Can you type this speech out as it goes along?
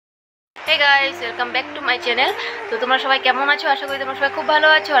Hey guys, welcome back to my channel. তো তোমরা সবাই কেমন আছো? আশা করি তোমরা সবাই খুব ভালো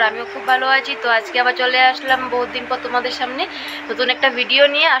আছো, আর আমিও খুব ভালো আছি। তো আজকে আবার চলে আসলাম বহুত দিন পর তোমাদের সামনে নতুন একটা ভিডিও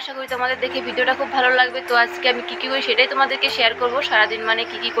নিয়ে। আশা করি তোমাদের দেখে ভিডিওটা খুব ভালো লাগবে। তো আজকে আমি কী কী করি সেটাই তোমাদেরকে শেয়ার করবো, সারাদিন মানে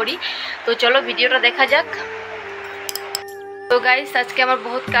কী কী করি। তো চলো ভিডিওটা দেখা যাক। তো গাইস, আজকে আমার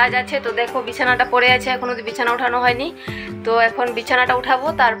বহুত কাজ আছে। তো দেখো বিছানাটা পড়ে আছে, এখনও বিছানা উঠানো হয়নি। তো এখন বিছানাটা উঠাবো,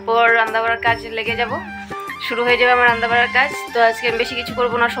 তারপর রান্না বাড়ার কাজ লেগে যাব, শুরু হয়ে যাবে আমার রান্না বাড়ার কাজ। তো আজকে আমি বেশি কিছু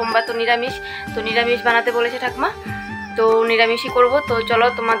করবো না, সোমবার তো নিরামিষ। তো নিরামিষ বানাতে বলেছে ঠাকুমা, তো নিরামিষই করবো। তো চলো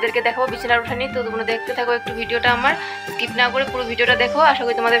তোমাদেরকে দেখাবো বিছানা উঠানি। তো তোমরা দেখতে থাকো একটু ভিডিওটা, আমার স্কিপ না করে পুরো ভিডিওটা দেখো, আশা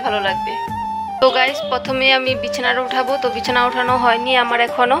করি তোমাদের ভালো লাগবে। তো গাইস, প্রথমে আমি বিছানাটা উঠাবো। তো বিছানা ওঠানো হয়নি আমার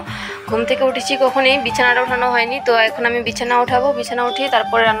এখনও, ঘুম থেকে উঠেছি কখনই, বিছানাটা ওঠানো হয়নি। তো এখন আমি বিছানা উঠাবো, বিছানা উঠিয়ে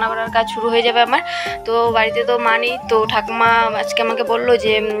তারপরে রান্না বান্নার কাজ শুরু হয়ে যাবে আমার। তো বাড়িতে তো মা নেই, তো ঠাকুমা আজকে আমাকে বললো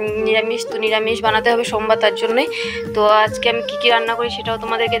যে নিরামিষ, তো নিরামিষ বানাতে হবে সোমবার, তার জন্যই। তো আজকে আমি কী কী রান্না করি সেটাও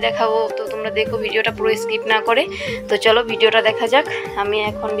তোমাদেরকে দেখাবো। তো তোমরা দেখো ভিডিওটা পুরো স্কিপ না করে। তো চলো ভিডিওটা দেখা যাক। আমি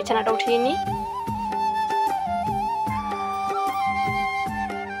এখন বিছানাটা উঠিয়ে নিই।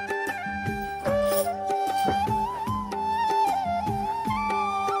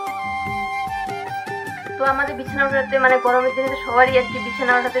 তো আমাদের বিছানা ওঠাতে মানে গরমের দিনে তো সবারই আর কি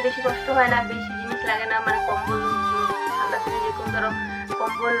বিছানা ওঠাতে বেশি কষ্ট হয় না, বেশি জিনিস লাগে না, মানে কম্বল, ঠান্ডা থেকে যে কোনো ধরো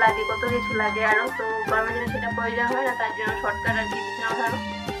কম্বল লাগে, কত কিছু লাগে আরও। তো গরমের দিনে সেটা প্রয়োজন হয় না, তার জন্য শর্টকাট আর কি বিছানা ওঠানো।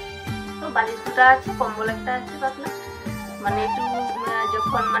 তো বালিশ দুটা আছে, কম্বল একটা আছে পাতলা, মানে একটু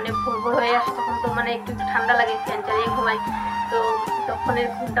যখন মানে ভোর ভোর হয়ে আসে তখন তো মানে একটু একটু ঠান্ডা লাগে, ফ্যান চালিয়ে ঘুমাই। তো তখনের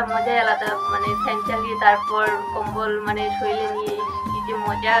ঘুমটা মজাই আলাদা, মানে ফ্যান চালিয়ে তারপর কম্বল মানে শরীরে নিয়ে কি যে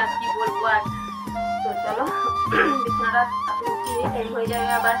মজা, কি বলবো আর। তো চলো বিছানাটা উঠিয়ে টাইম হয়ে যাবে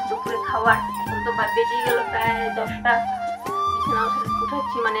আবার দুপুরে খাওয়ার। এখন তো বেজেই গেল প্রায় 10টা। বিছানা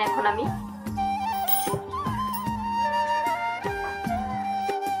উঠাচ্ছি মানে এখন আমি।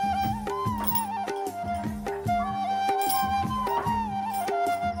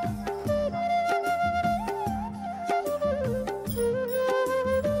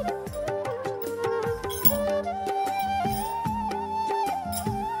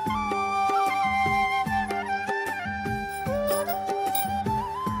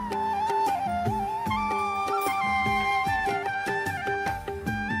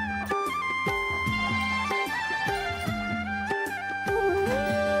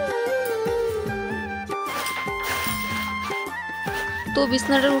 তো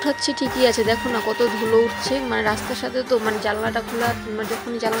বিছানাটা উঠাচ্ছি ঠিকই আছে, দেখো না কত ধুলো উঠছে, মানে রাস্তার সাথে তো মানে জানলাটা খোলা, মানে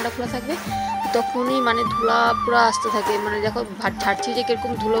যখনই জানলাটা খোলা থাকবে তখনই মানে ধুলা পুরো আসতে থাকে। মানে দেখো ঝাড়ছি যে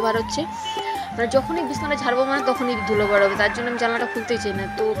কীরকম ধুলো বার হচ্ছে, মানে যখনই বিছানাটা ঝাড়বো মানে তখনই ধুলো বার হবে, তার জন্য আমি জানলাটা খুলতেই চাই না।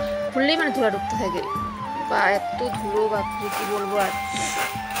 তো খুললেই মানে ধুলা ঢুকতে থাকে, বা এত ধুলো বা কী বলবো আর।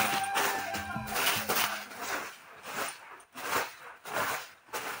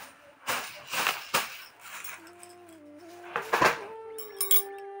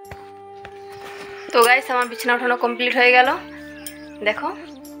 তো গাইস, আমার বিছানা ওঠানো কমপ্লিট হয়ে গেল, দেখো।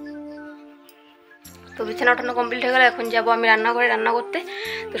 তো বিছানা ওঠানো কমপ্লিট হয়ে গেল, এখন যাবো আমি রান্নাঘরে রান্না করতে।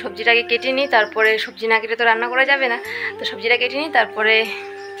 তো সবজিটাকে কেটে নিই, তারপরে সবজি না কেটে তো রান্না করা যাবে না। তো সবজিটা কেটে নিই, তারপরে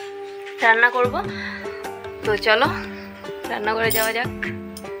রান্না করব। তো চলো রান্নাঘরে যাওয়া যাক।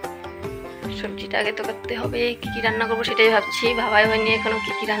 সবজিটা আগে তো কাটতে হবে, কী কী রান্না করবো সেটাই ভাবছি, ভাবাই হয়নি এখনও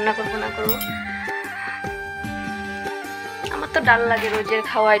কী কী রান্না করবো না করবো। আমার তো ডাল লাগে, রোজের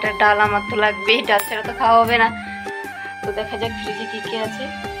খাওয়া এটা ডাল আমার তো লাগবেই, ডাল ছাড়া তো খাওয়া হবে না। তো দেখা যাক ফ্রিজে কী কী আছে।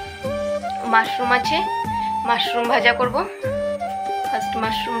 মাশরুম আছে, মাশরুম ভাজা করব। ফার্স্ট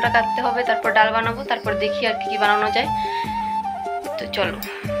মাশরুমটা কাটতে হবে, তারপর ডাল বানাবো, তারপর দেখি আর কি বানানো যায়। তো চলো।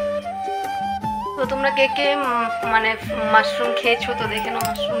 তো তোমরা কে কে মানে মাশরুম খেয়েছো? তো দেখে নাও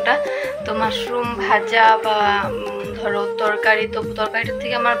মাশরুমটা। তো মাশরুম ভাজা বা ধরো তরকারি, তো তরকারিটার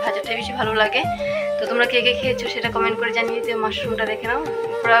থেকে আমার ভাজাটাই বেশি ভালো লাগে। তো তোমরা কে কে খেয়েছো সেটা কমেন্ট করে জানিয়ে দিও। মাশরুমটা দেখে নাও,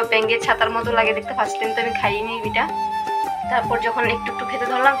 পুরো ব্যাঙের ছাতার মতো লাগে দেখতে। ফার্স্ট টাইম তো আমি খাইনি এটা, তারপর যখন একটু একটু খেতে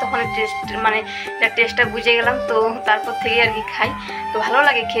ধরলাম তখন টেস্ট মানে টেস্টটা বুঝে গেলাম, তো তারপর থেকে আর কি খাই। তো ভালো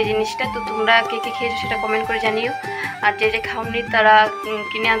লাগে খেয়ে জিনিসটা। তো তোমরা কে কে খেয়েছো সেটা কমেন্ট করে জানিও। আর যে যে খাওনি তারা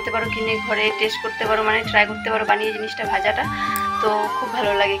কিনে আনতে পারো, কিনে ঘরে টেস্ট করতে পারো, মানে ট্রাই করতে পারো বানিয়ে জিনিসটা, ভাজাটা। তো খুব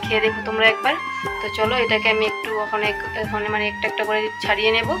ভালো লাগে, খেয়ে দেখো তোমরা একবার। তো চলো এটাকে আমি একটু এখন মানে একটা একটা করে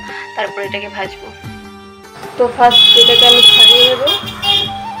ছাড়িয়ে নেব, তারপর এটাকে ভাজবো। তো ফার্স্ট এটাকে আমি ছাড়িয়ে নেব,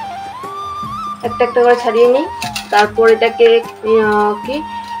 একটা একটা করে ছাড়িয়ে নিই। তারপর এটাকে কি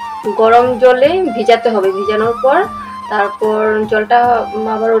গরম জলে ভিজাতে হবে, ভিজানোর পর তারপর জলটা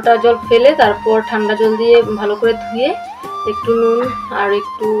আবার ওটা জল ফেলে তারপর ঠান্ডা জল দিয়ে ভালো করে ধুয়ে একটু নুন আর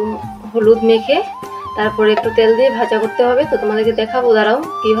একটু হলুদ মেখে তারপরে একটু তেল দিয়ে ভাজা করতে হবে। তো তোমাদেরকে দেখাবো, দাঁড়াও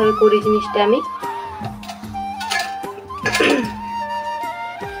কীভাবে করি জিনিসটা আমি।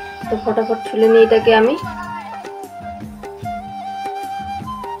 তো ফটাফট ছুলে নিই এটাকে আমি।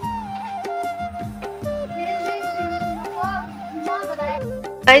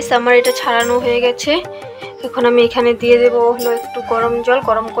 গাইস আমার এটা ছাড়ানো হয়ে গেছে। এখন আমি এখানে দিয়ে দেবো হলো একটু গরম জল।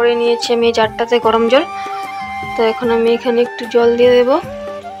 গরম করে নিয়েছি আমি এই জারটাতে গরম জল। তো এখন আমি এখানে একটু জল দিয়ে দেব।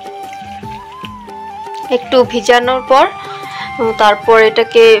 একটু ভিজানোর পর তারপর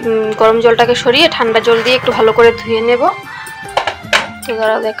এটাকে গরম জলটাকে সরিয়ে ঠান্ডা জল দিয়ে একটু ভালো করে ধুয়ে নেব। তো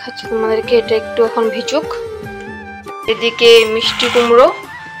দাঁড়াও দেখাচ্ছি তোমাদেরকে। এটা একটু এখন ভিজুক। এদিকে মিষ্টি কুমড়ো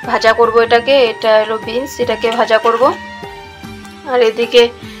ভাজা করব এটাকে। এটা হলো বিনস, এটাকে ভাজা করব। আর এদিকে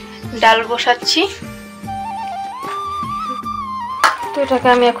ডাল বসাচ্ছি। তো এটাকে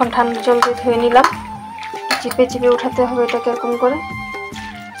আমি এখন ঠান্ডা জল দিয়ে ধুয়ে নিলাম। চিপে চিপে উঠাতে হবে এটাকে এরকম করে।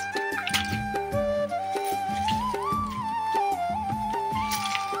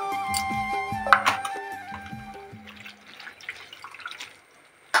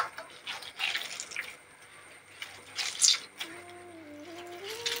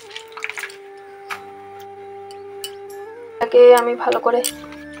 এটাকে আমি ভালো করে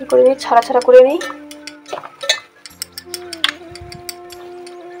নিই, ছাড়া ছাড়া করে নিই।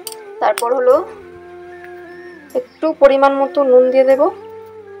 তারপর হলো একটু পরিমাণ মতো নুন দিয়ে দেব।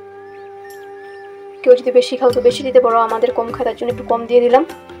 কেউ যদি বেশি খাও তো বেশি দিতে পারো, আমাদের কম খায় তার জন্য একটু কম দিয়ে দিলাম।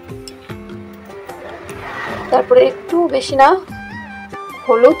 তারপরে একটু বেশি না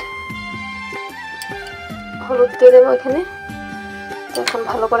হলুদ দিয়ে দেবো এখানে। এখন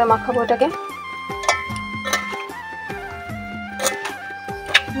ভালো করে মাখাবো এটাকে।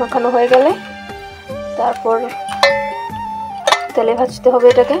 মাখানো হয়ে গেলে তারপর তেলে ভাজতে হবে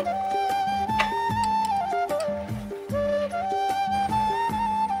এটাকে।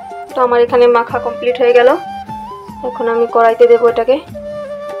 তো আমার এখানে মাখা কমপ্লিট হয়ে গেল। এখন আমি কড়াইতে দেবো এটাকে।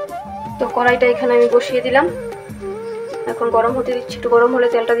 তো কড়াইটা এখানে আমি বসিয়ে দিলাম। এখন গরম হতে দিচ্ছি। একটু গরম হলে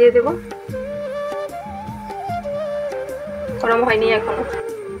তেলটা দিয়ে দেবো। গরম হয়নি এখনো,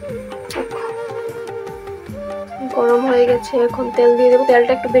 গরম হয়ে গেছে। এখন তেল দিয়ে দেবো।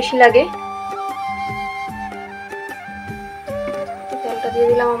 তেলটা একটু বেশি লাগে। তেলটা দিয়ে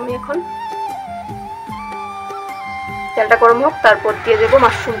দিলাম আমি। এখন তেলটা গরম হোক, তারপর দিয়ে দেবো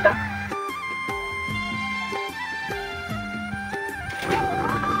মাশরুমটা।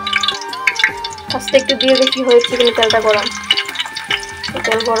 ফার্স্টে একটু দিয়ে দেখি হয়েছে কিনা তেলটা গরম।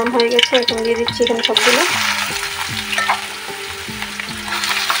 তেল গরম হয়ে গেছে। এখন দিয়ে দিচ্ছি এখানে সবগুলো।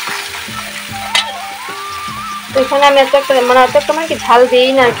 তো এখানে আমি এত একটা মানে কি ঝাল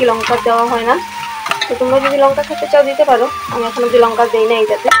দিই না আর কি, লঙ্কা দেওয়া হয় না। তো তোমরা যদি লঙ্কা খেতে চাও দিতে পারো। আমি এখন অব্দি লঙ্কা দিই না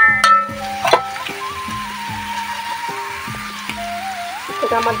এইটাতে।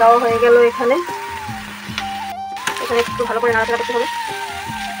 এটা আমার দেওয়া হয়ে গেল এখানে। এখানে একটু ভালো করে নাড়াচাড়া করতে হবে।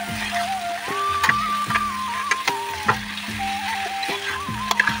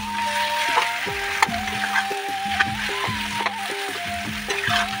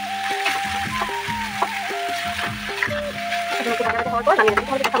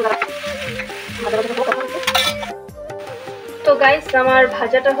 তো গাইস আমার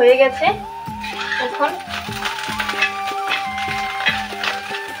ভাজাটা হয়ে গেছে। এখন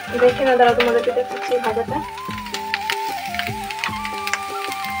দেখে না, দাঁড়া তোমাদেরকে দেখাচ্ছি ভাজাটা।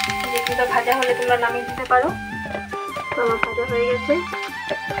 যেটা ভাজা হলে তোমরা নামিয়ে দিতে পারো। তো আমার ভাজা হয়ে গেছে।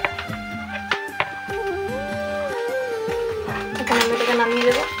 এখন আমি এটাকে নামিয়ে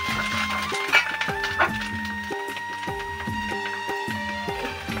দেবো।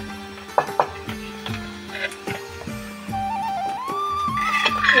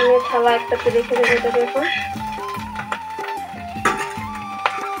 থালা একটাতে রেখে দেবো এটাকে এখন।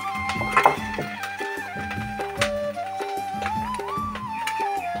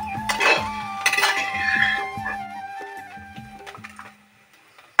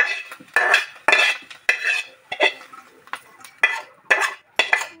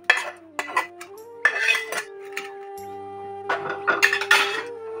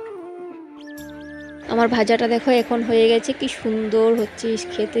 আমার ভাজাটা দেখো এখন হয়ে গেছে। কি সুন্দর হচ্ছে,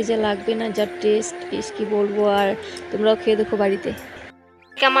 খেতে যে লাগবে না, যা টেস্ট কি বলবো। আর তোমরাও খেয়ে দেখো বাড়িতে।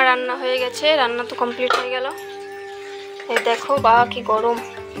 আমার রান্না হয়ে গেছে। রান্না তো কমপ্লিট হয়ে গেল। এই দেখো বা কি গরম।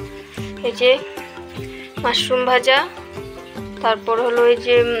 এই যে মাশরুম ভাজা, তারপর হলো এই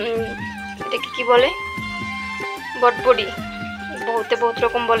যে এটাকে কি বলে, বটবড়ি, বহুত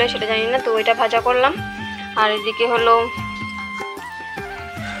রকম বলে সেটা জানি না। তো ওইটা ভাজা করলাম। আর এদিকে হলো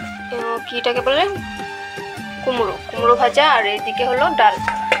কিটাকে বলে কুমড়ো ভাজা। আর এদিকে হলো ডাল।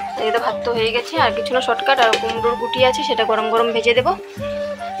 এদিকে ভাত তো হয়ে গেছে। আর কিছু না, শর্টকাট। আর কুমড়োর গুটি আছে, সেটা গরম গরম ভেজে দেবো।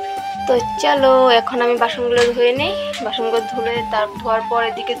 তো চলো এখন আমি বাসনগুলো ধুয়ে নিই। বাসনগুলো ধোয়ার পর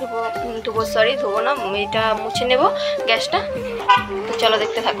এদিকে ধোবো না, এটা মুছে নেব গ্যাসটা। তো চলো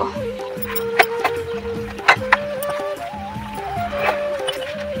দেখতে থাকো।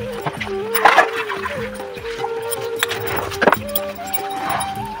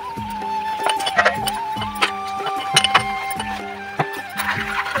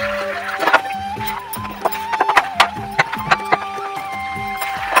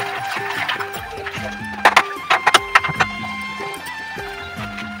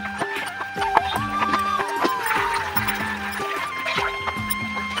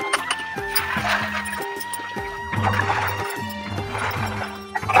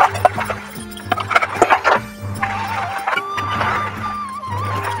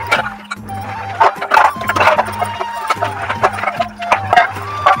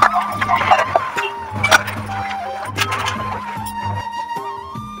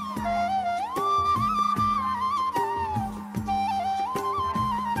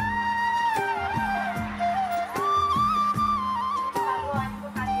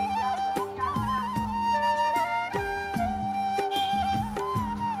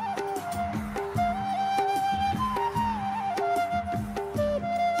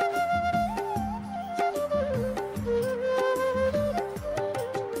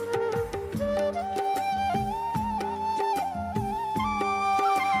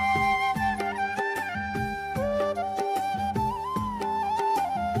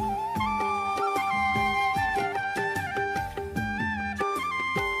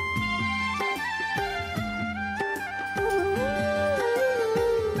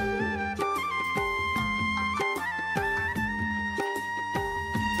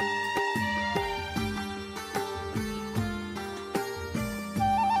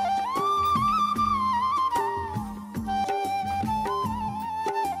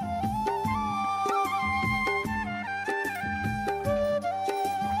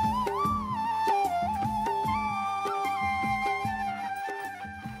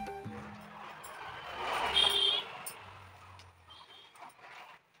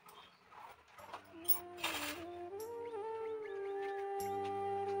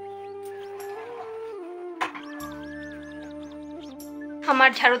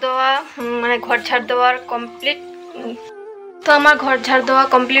 আমার ঝাড়ু দেওয়া মানে ঘর ঝাড় দেওয়ার কমপ্লিট। তো আমার ঘর ঝাড় দেওয়া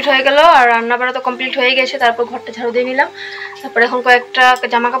কমপ্লিট হয়ে গেল, আর রান্না বাড়া তো কমপ্লিট হয়ে গেছে। তারপর ঘরটা ঝাড়ু দিয়ে নিলাম। তারপর এখন কয়েকটা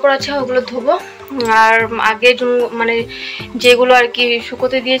জামা কাপড় আছে, ওগুলো ধোবো। আর আগে মানে যেগুলো আর কি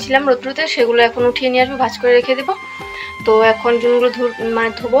শুকোতে দিয়েছিলাম রোদ্রুতে, সেগুলো এখন উঠিয়ে নিয়ে আসবো, ভাঁজ করে রেখে দেবো। তো এখন যেগুলো মানে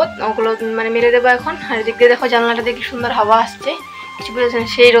ধোবো ওগুলো মানে মেরে দেবো এখন। আর এদিক দিয়ে দেখো জানলাটা দেখি সুন্দর হাওয়া আসছে, কিছু বুঝেছেন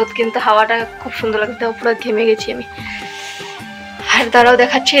সেই রোদ, কিন্তু হাওয়াটা খুব সুন্দর লাগছে। পুরো ঘেমে গেছি আমি। আর তারাও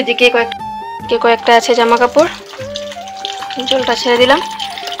দেখাচ্ছি, এদিকে কয়েকটা আছে জামা কাপড়। জলটা ছেড়ে দিলাম,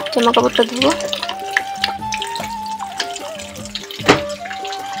 জামা কাপড়টা ধুবো।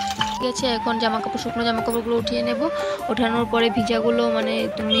 গেছে এখন শুকনো জামা কাপড়গুলো উঠিয়ে নেব। ওঠানোর পরে ভিজাগুলো মানে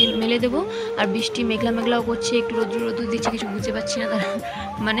মেলে দেবো। আর বৃষ্টি মেঘলা মেঘলাও করছে, একটু রোদ্র দিচ্ছে, কিছু বুঝতে পারছি না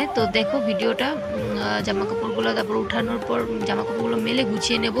মানে। তো দেখো ভিডিওটা, জামা কাপড়গুলো তারপর উঠানোর পর জামা কাপড়গুলো মেলে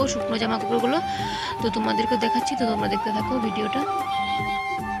গুছিয়ে নেব, শুকনো জামা কাপড়গুলো। তো তোমাদেরকে দেখাচ্ছি, তো তোমরা দেখতে থাকো ভিডিওটা।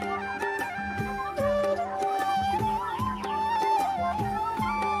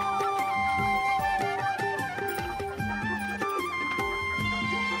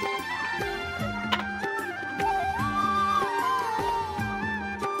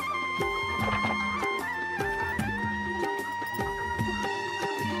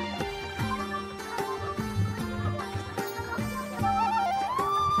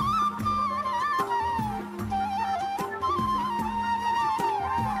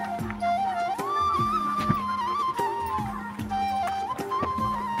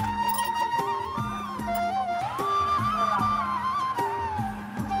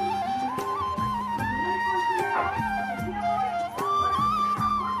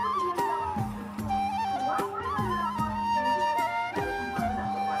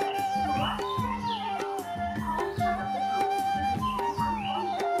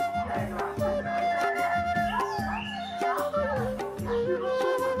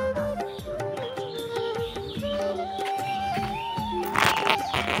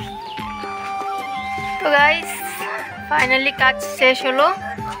 তো গাইস ফাইনালি কাজ শেষ হলো,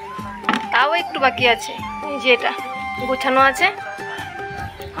 তাও একটু বাকি আছে। এই যে এটা গোছানো আছে।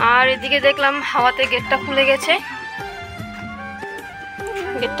 আর এদিকে দেখলাম হাওয়াতে গেটটা খুলে গেছে,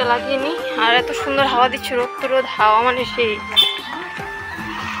 গেটটা লাগিয়ে নি। আর এত সুন্দর হাওয়া দিচ্ছে, রোদ হাওয়া মানে সেই।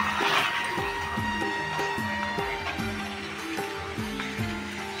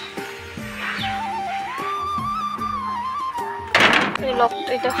 এই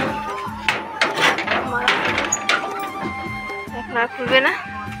লকটা এটা এখন আর খুলবে না।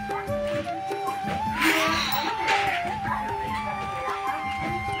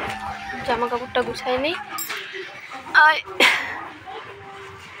 জামা কাপড়টা গুছাই নেই।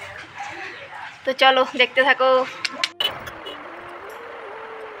 তো চলো দেখতে থাকো।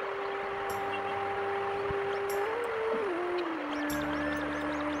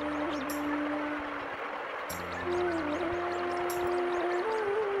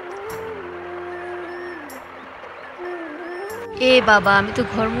 এ বাবা, আমি তো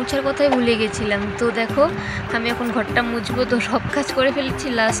ঘর মুছার কথাই ভুলে গেছিলাম। তো দেখো আমি এখন ঘরটা মুছবো, তো সব কাজ করে ফেলেছি,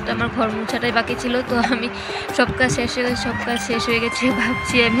 লাস্ট আমার ঘর মুছাটাই বাকি ছিল। তো আমি সব কাজ শেষ হয়ে গেছে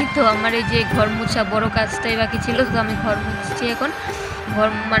ভাবছি আমি। তো আমার এই যে ঘর মুছা বড় কাজটাই বাকি ছিল, তো আমি ঘর মুছছি এখন। ঘর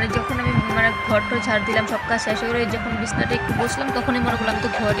মানে যখন আমি ঘরটা ঝাড় দিলাম, সব কাজ শেষ হয়ে যখন বিছনাটা একটু বসলাম, তখনই মনে করলাম তো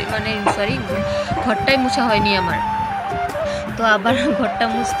ঘরটাই মুছা হয়নি আমার। তো আবার ঘরটা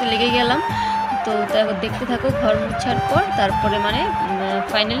মুছতে লেগে গেলাম। তো দেখতে থাকো ঘর মুছার পর তারপরে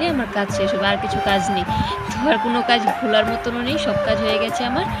ফাইনালি আমার কাজ শেষ হবে, আর কিছু কাজ নেই। তো আর কোনো কাজ ভুলার মতনও নেই, সব কাজ হয়ে গেছে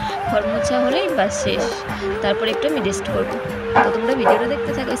আমার। ঘর মুছা হলেই বাস শেষ, তারপরে একটু আমি রেস্ট করবো। তো তোমরা ভিডিওটা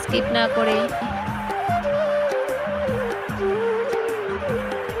দেখতে থাকো স্কিপ না করে।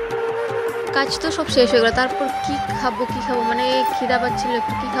 কাজ তো সব শেষ হয়ে গেলো, তারপর কি খাবো মানে খিদা পাচ্ছিলো,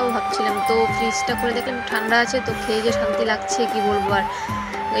 একটু কী খাবো ভাবছিলাম। তো ফ্রিজটা করে দেখলাম ঠান্ডা আছে, তো খেয়ে যে শান্তি লাগছে কি বলবো। আর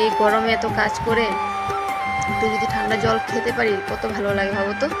এই গরমে এত কাজ করে একটু যদি ঠান্ডা জল খেতে পারি কত ভালো লাগে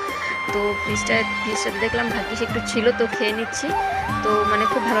ভাবো তো। তো ফ্রিজটাতে দেখলাম ভাগ্যিস একটু ছিল, তো খেয়ে নিচ্ছি। তো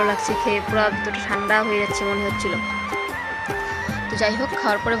খুব ভালো লাগছে খেয়ে, পুরো ভিতরটা ঠান্ডা হয়ে যাচ্ছে মনে হচ্ছিল। তো যাই হোক,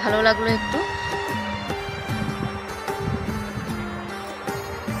 খাওয়ার পরে ভালো লাগলো একটু।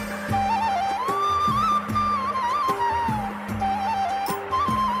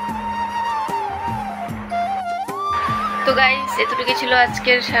 তো গাইস, এতটুকু ছিল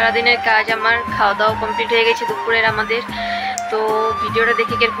আজকের সারাদিনের কাজ। আমার খাওয়া দাওয়া কমপ্লিট হয়ে গেছে দুপুরের আমাদের। তো ভিডিওটা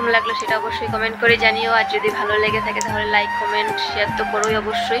দেখে কিরকম লাগলো সেটা অবশ্যই কমেন্ট করে জানিও। আর যদি ভালো লেগে থাকে তাহলে লাইক কমেন্ট শেয়ার তো করোই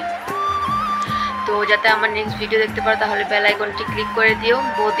অবশ্যই। তো যাতে আমার নেক্সট ভিডিও দেখতে পারো তাহলে বেল আইকনটি ক্লিক করে দিও।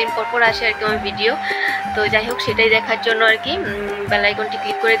 বহুদিন পর আসে আর কি আমার ভিডিও, তো যাই হোক সেটাই দেখার জন্য আর কি বেল আইকনটি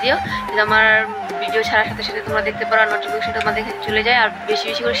ক্লিক করে দিও, যাতে আমার ভিডিও ছাড়ার সাথে সাথে তোমরা দেখতে পারো, আর নোটিফিকেশন তোমাদের কাছে চলে যায়। আর বেশি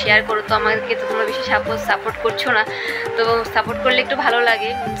বেশি করে শেয়ার করো, তো আমাদেরকে তো তোমরা বেশি সাপোর্ট করছো না, তো সাপোর্ট করলে একটু ভালো লাগে।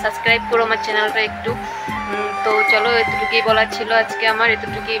 সাবস্ক্রাইব করো আমার চ্যানেলটা একটু। তো চলো, এতটুকুই বলার ছিল আজকে আমার।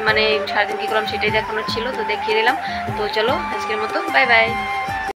 এতটুকুই সারাদিন কী করলাম সেটাই দেখানোর ছিল, তো দেখিয়ে দিলাম। তো চলো আজকের মতো বাই বাই।